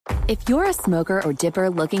If you're a smoker or dipper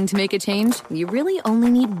looking to make a change, you really only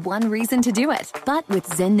need one reason to do it. But with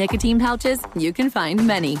Zyn nicotine pouches, you can find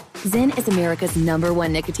many. Zyn is America's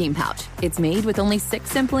 #1 nicotine pouch. It's made with only 6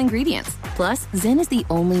 simple ingredients. Plus, Zyn is the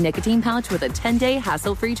only nicotine pouch with a 10-day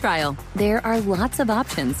hassle-free trial. There are lots of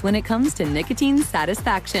options when it comes to nicotine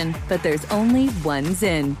satisfaction, but there's only one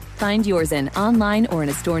Zyn. Find your Zyn online or in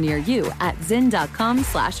a store near you at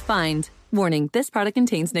zyn.com/find. Warning, this product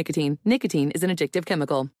contains nicotine. Nicotine is an addictive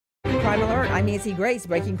chemical. Crime Alert, I'm Nancy Grace.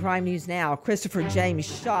 Breaking crime news now. Christopher James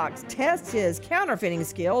Shocks tests his counterfeiting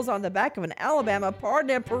skills on the back of an Alabama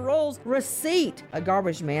pardon and parole's receipt. A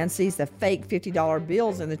garbage man sees the fake $50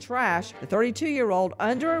 bills in the trash. The 32-year-old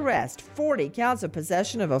under arrest, 40 counts of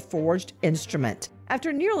possession of a forged instrument.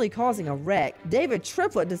 After nearly causing a wreck, David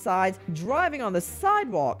Triplett decides driving on the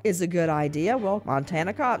sidewalk is a good idea. Well,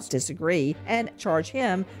 Montana cops disagree and charge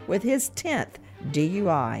him with his 10th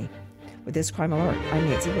DUI. With this Crime Alert, I'm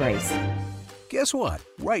Nancy Grace. Guess what?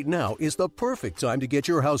 Right now is the perfect time to get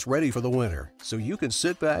your house ready for the winter, so you can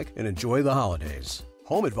sit back and enjoy the holidays.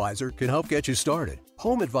 Home Advisor can help get you started.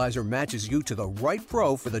 Home Advisor matches you to the right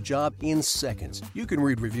pro for the job in seconds. You can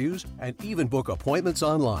read reviews and even book appointments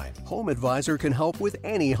online. Home Advisor can help with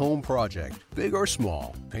any home project, big or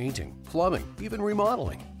small, painting, plumbing, even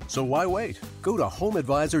remodeling. So why wait? Go to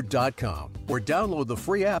HomeAdvisor.com or download the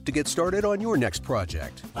free app to get started on your next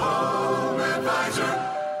project. Home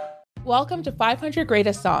Advisor. Welcome to 500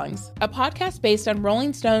 Greatest Songs, a podcast based on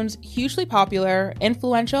Rolling Stone's hugely popular,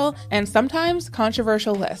 influential, and sometimes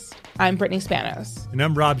controversial list. I'm Brittany Spanos. And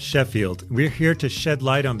I'm Rob Sheffield. We're here to shed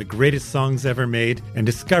light on the greatest songs ever made and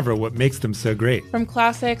discover what makes them so great. From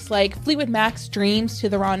classics like Fleetwood Mac's Dreams to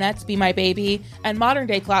the Ronettes' Be My Baby, and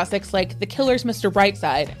modern-day classics like The Killers' Mr.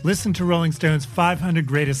 Brightside. Listen to Rolling Stone's 500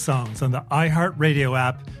 Greatest Songs on the iHeartRadio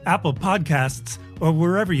app, Apple Podcasts, or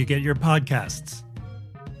wherever you get your podcasts.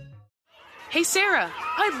 Hey Sarah,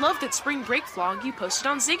 I love that spring break vlog you posted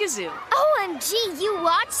on Zigazoo. OMG, you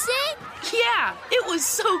watched it? Yeah, it was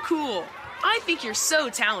so cool. I think you're so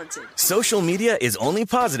talented. Social media is only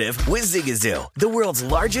positive with Zigazoo, the world's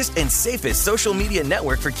largest and safest social media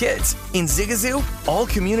network for kids. In Zigazoo, all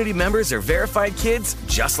community members are verified kids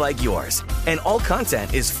just like yours, and all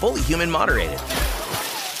content is fully human moderated.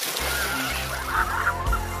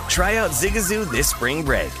 Try out Zigazoo this spring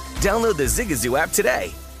break. Download the Zigazoo app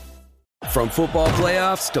today. From football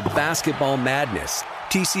playoffs to basketball madness,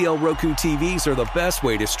 TCL Roku TVs are the best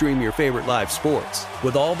way to stream your favorite live sports.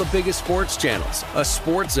 With all the biggest sports channels, a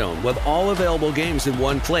sports zone with all available games in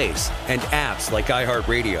one place, and apps like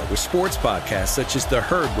iHeartRadio with sports podcasts such as The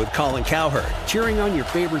Herd with Colin Cowherd. Cheering on your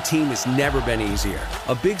favorite team has never been easier.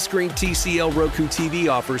 A big screen TCL Roku TV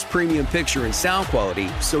offers premium picture and sound quality,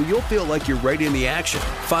 so you'll feel like you're right in the action.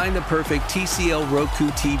 Find the perfect TCL Roku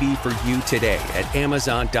TV for you today at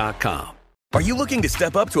Amazon.com. Are you looking to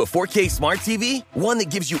step up to a 4K smart TV? One that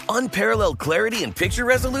gives you unparalleled clarity and picture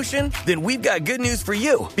resolution? Then we've got good news for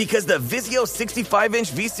you, because the Vizio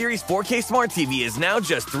 65-inch V-Series 4K smart TV is now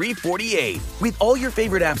just $348. With all your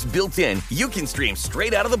favorite apps built in, you can stream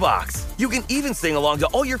straight out of the box. You can even sing along to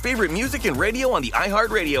all your favorite music and radio on the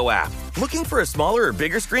iHeartRadio app. Looking for a smaller or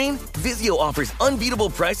bigger screen? Vizio offers unbeatable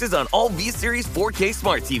prices on all V-Series 4K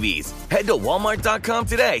smart TVs. Head to Walmart.com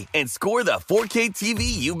today and score the 4K TV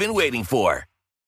you've been waiting for.